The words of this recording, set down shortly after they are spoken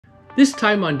This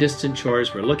time on Distant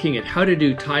Shores, we're looking at how to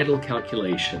do tidal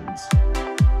calculations.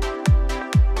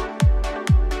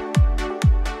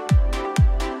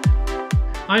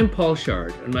 I'm Paul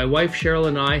Shard, and my wife Cheryl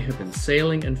and I have been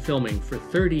sailing and filming for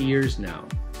 30 years now.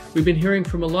 We've been hearing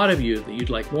from a lot of you that you'd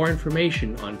like more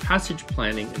information on passage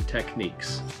planning and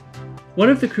techniques. One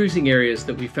of the cruising areas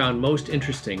that we found most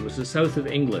interesting was the south of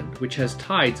England, which has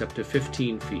tides up to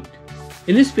 15 feet.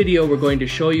 In this video, we're going to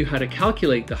show you how to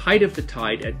calculate the height of the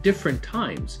tide at different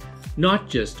times, not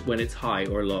just when it's high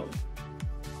or low.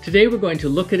 Today we're going to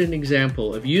look at an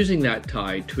example of using that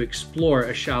tide to explore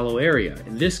a shallow area,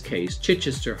 in this case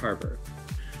Chichester Harbour.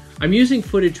 I'm using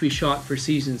footage we shot for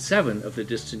season 7 of the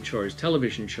Distant Shores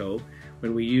television show,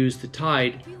 when we used the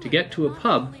tide to get to a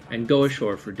pub and go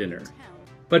ashore for dinner.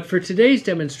 But for today's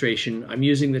demonstration, I'm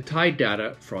using the tide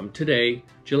data from today,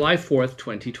 July 4th,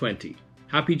 2020.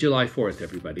 Happy July 4th,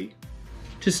 everybody.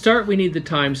 To start, we need the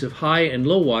times of high and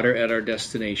low water at our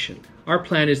destination. Our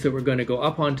plan is that we're going to go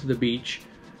up onto the beach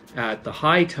at the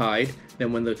high tide,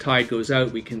 then when the tide goes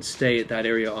out, we can stay at that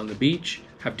area on the beach,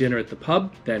 have dinner at the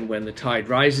pub, then when the tide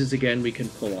rises again, we can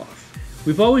pull off.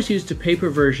 We've always used a paper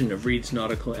version of Reeds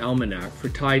Nautical Almanac for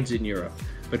tides in Europe,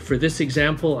 but for this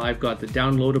example, I've got the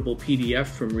downloadable PDF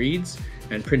from Reeds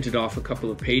and printed off a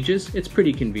couple of pages. It's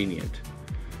pretty convenient.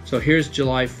 So here's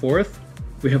July 4th.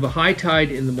 We have a high tide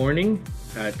in the morning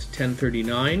at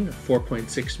 10:39,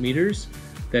 4.6 meters.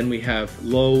 Then we have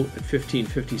low at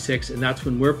 15:56, and that's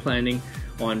when we're planning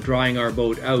on drying our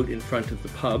boat out in front of the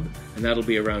pub, and that'll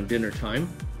be around dinner time.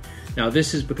 Now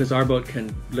this is because our boat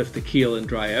can lift the keel and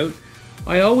dry out.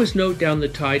 I always note down the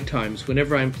tide times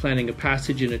whenever I'm planning a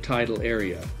passage in a tidal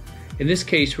area. In this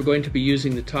case, we're going to be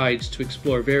using the tides to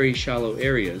explore very shallow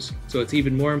areas, so it's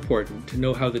even more important to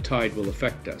know how the tide will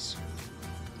affect us.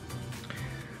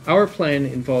 Our plan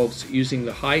involves using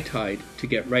the high tide to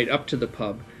get right up to the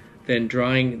pub, then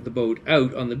drying the boat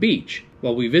out on the beach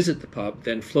while we visit the pub,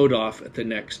 then float off at the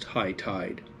next high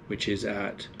tide, which is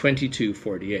at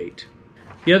 22:48.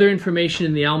 The other information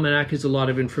in the almanac is a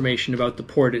lot of information about the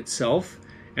port itself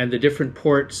and the different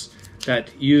ports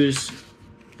that use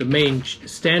the main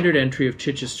standard entry of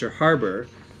Chichester Harbour.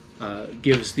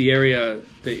 Gives the area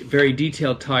the very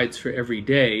detailed tides for every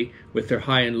day with their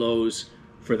high and lows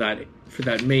for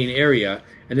that main area,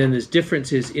 and then there's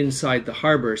differences inside the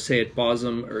harbour, say at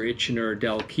Bosham or Itchener or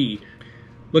Dalkey.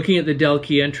 Looking at the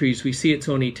Dalkey entries, we see it's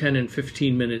only 10 and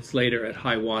 15 minutes later at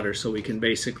high water, so we can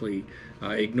basically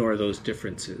ignore those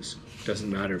differences. Doesn't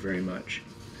matter very much.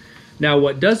 Now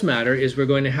what does matter is we're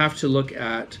going to have to look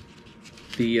at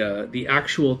the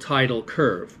actual tidal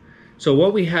curve. So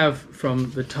what we have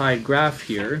from the tide graph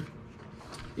here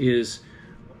is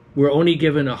we're only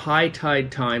given a high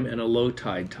tide time and a low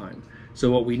tide time. So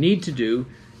what we need to do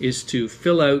is to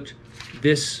fill out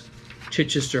this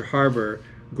Chichester Harbour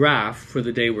graph for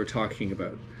the day we're talking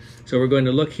about. So we're going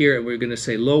to look here and we're going to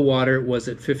say low water was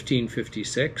at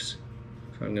 15:56.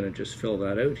 So I'm going to just fill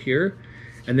that out here.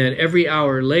 And then every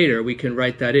hour later we can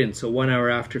write that in. So 1 hour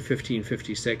after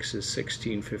 15:56 is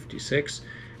 16:56.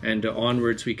 And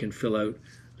onwards we can fill out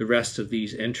the rest of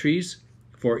these entries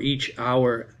for each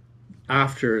hour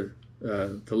after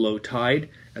the low tide,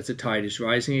 as the tide is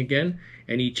rising again,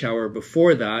 and each hour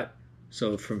before that.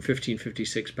 So from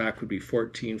 15:56 back would be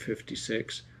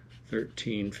 14:56,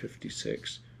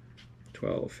 13:56,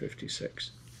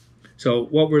 12:56. So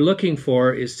what we're looking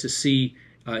for is to see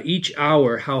each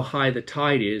hour how high the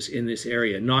tide is in this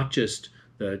area, not just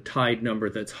the tide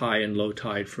number that's high and low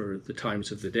tide for the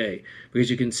times of the day, because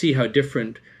you can see how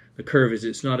different the curve is.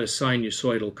 It's not a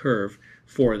sinusoidal curve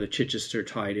for the Chichester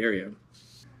tide area.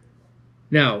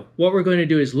 Now, what we're going to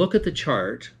do is look at the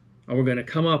chart, and we're going to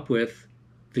come up with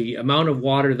the amount of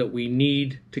water that we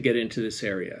need to get into this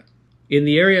area. In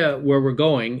the area where we're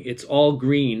going, it's all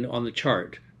green on the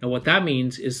chart. Now what that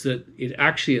means is that it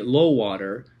actually at low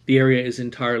water, the area is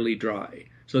entirely dry.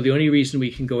 So the only reason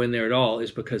we can go in there at all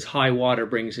is because high water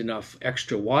brings enough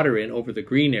extra water in over the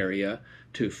green area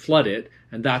to flood it,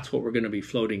 and that's what we're going to be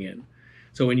floating in.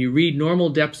 So when you read normal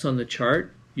depths on the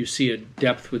chart, you see a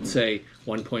depth would say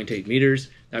 1.8 meters.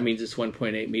 That means it's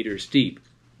 1.8 meters deep.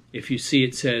 If you see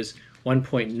it says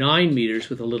 1.9 meters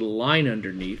with a little line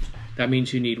underneath, that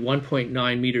means you need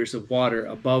 1.9 meters of water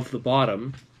above the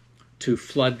bottom to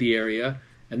flood the area,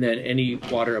 and then any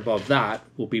water above that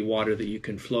will be water that you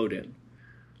can float in.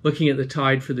 Looking at the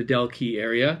tide for the Dalkey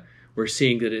area, we're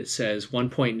seeing that it says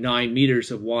 1.9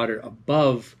 meters of water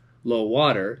above low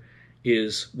water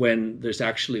is when there's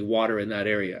actually water in that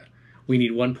area. We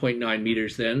need 1.9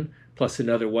 meters then, plus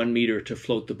another 1 meter to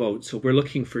float the boat. So we're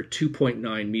looking for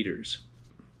 2.9 meters.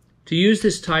 To use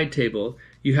this tide table,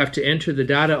 you have to enter the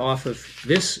data off of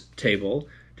this table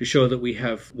to show that we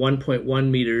have 1.1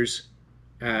 meters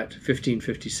at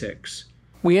 1556.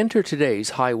 We enter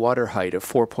today's high water height of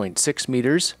 4.6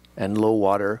 meters and low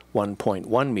water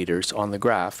 1.1 meters on the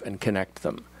graph and connect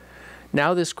them.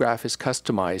 Now this graph is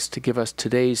customized to give us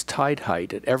today's tide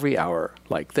height at every hour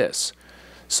like this.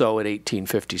 So at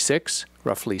 1856,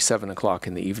 roughly 7 o'clock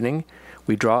in the evening,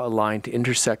 we draw a line to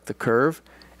intersect the curve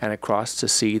and across to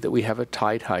see that we have a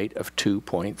tide height of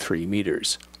 2.3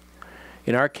 meters.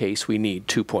 In our case, we need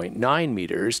 2.9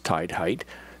 meters tide height,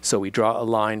 so we draw a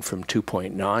line from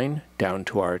 2.9 down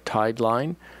to our tide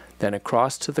line, then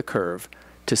across to the curve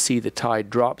to see the tide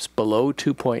drops below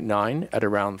 2.9 at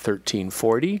around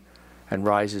 1340 and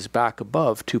rises back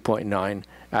above 2.9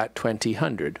 at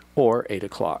 2000 or 8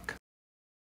 o'clock.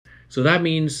 So that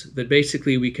means that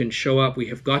basically we can show up, we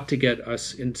have got to get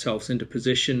ourselves into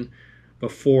position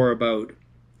before about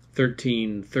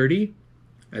 1330,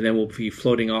 and then we'll be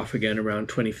floating off again around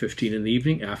 20:15 in the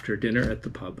evening after dinner at the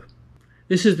pub.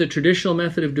 This is the traditional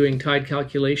method of doing tide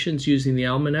calculations using the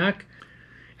almanac.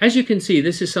 As you can see,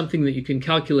 this is something that you can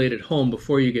calculate at home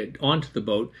before you get onto the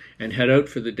boat and head out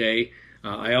for the day.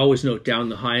 I always note down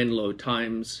the high and low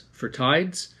times for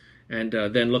tides, and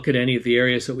then look at any of the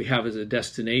areas that we have as a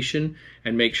destination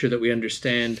and make sure that we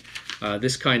understand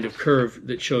this kind of curve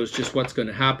that shows just what's going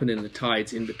to happen in the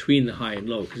tides in between the high and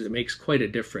low, because it makes quite a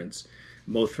difference,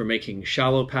 both for making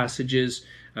shallow passages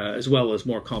as well as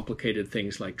more complicated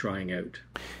things like drying out.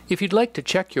 If you'd like to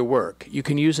check your work, you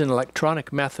can use an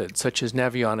electronic method such as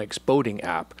Navionic's boating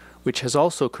app, which has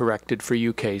also corrected for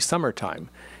UK summertime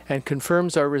and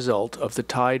confirms our result of the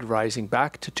tide rising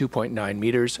back to 2.9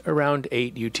 meters around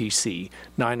 8 UTC,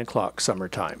 9 o'clock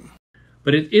summertime.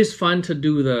 But it is fun to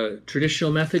do the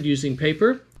traditional method using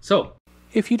paper. So,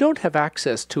 if you don't have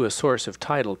access to a source of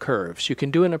tidal curves, you can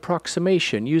do an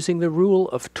approximation using the rule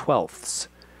of twelfths.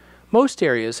 Most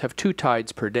areas have 2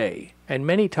 tides per day, and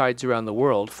many tides around the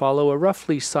world follow a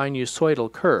roughly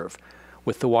sinusoidal curve,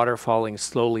 with the water falling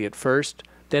slowly at first,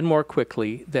 then more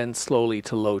quickly, then slowly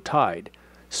to low tide,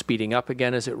 speeding up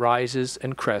again as it rises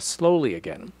and crests slowly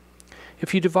again.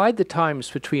 If you divide the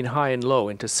times between high and low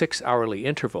into 6 hourly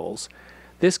intervals,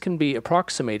 this can be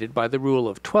approximated by the rule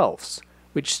of twelfths,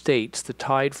 which states the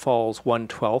tide falls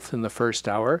 1/12 in the first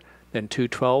hour, then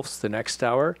 2/12 the next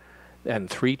hour, then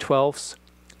 3/12,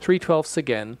 3/12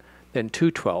 again, then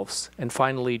 2/12, and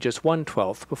finally just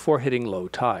 1/12 before hitting low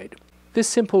tide. This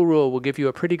simple rule will give you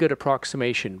a pretty good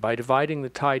approximation by dividing the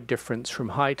tide difference from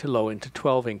high to low into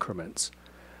 12 increments.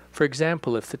 For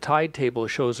example, if the tide table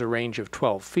shows a range of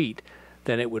 12 feet,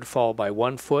 then it would fall by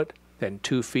 1 foot, then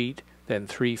 2 feet, then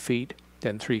 3 feet,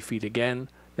 then 3 feet again,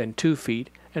 then 2 feet,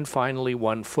 and finally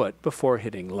 1 foot before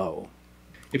hitting low.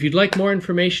 if you'd like more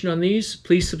information on these,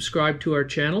 please subscribe to our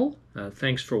channel.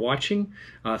 Thanks for watching.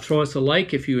 Throw us a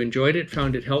like if you enjoyed it,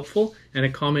 found it helpful, and a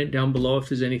comment down below if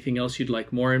there's anything else you'd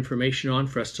like more information on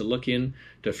for us to look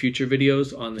into future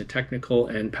videos on the technical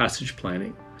and passage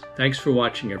planning. Thanks for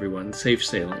watching, everyone. Safe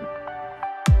sailing.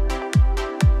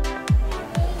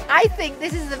 I think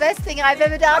this is the best thing I've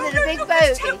ever done in a big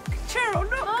boat. Cheryl,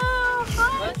 look. Oh,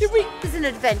 hi. This is an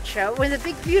adventure with a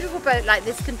big, beautiful boat like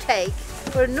this can take.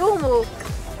 For a normal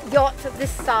yacht of this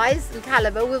size and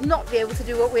calibre will not be able to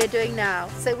do what we're doing now.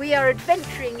 So we are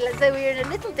adventuring as though we're in a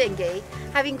little dinghy,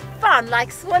 having fun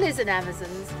like swallows and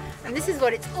Amazons. And this is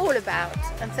what it's all about.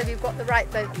 And so we've got the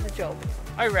right boat for the job.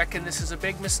 I reckon this is a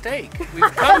big mistake.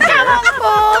 We've come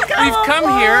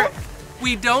here.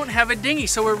 We don't have a dinghy,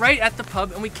 so we're right at the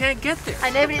pub and we can't get there.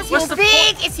 I know, but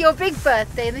it's your big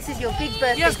birthday, and this is your big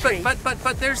birthday treat. Yes,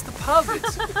 but there's the pub.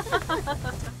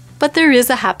 But there is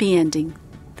a happy ending.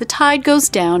 The tide goes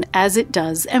down as it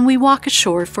does, and we walk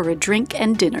ashore for a drink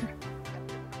and dinner.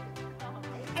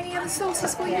 Any other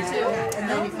sauces for you too?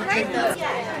 No?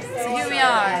 So here we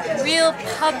are, real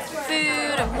pub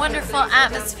food, a wonderful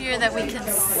atmosphere that we can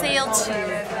sail to.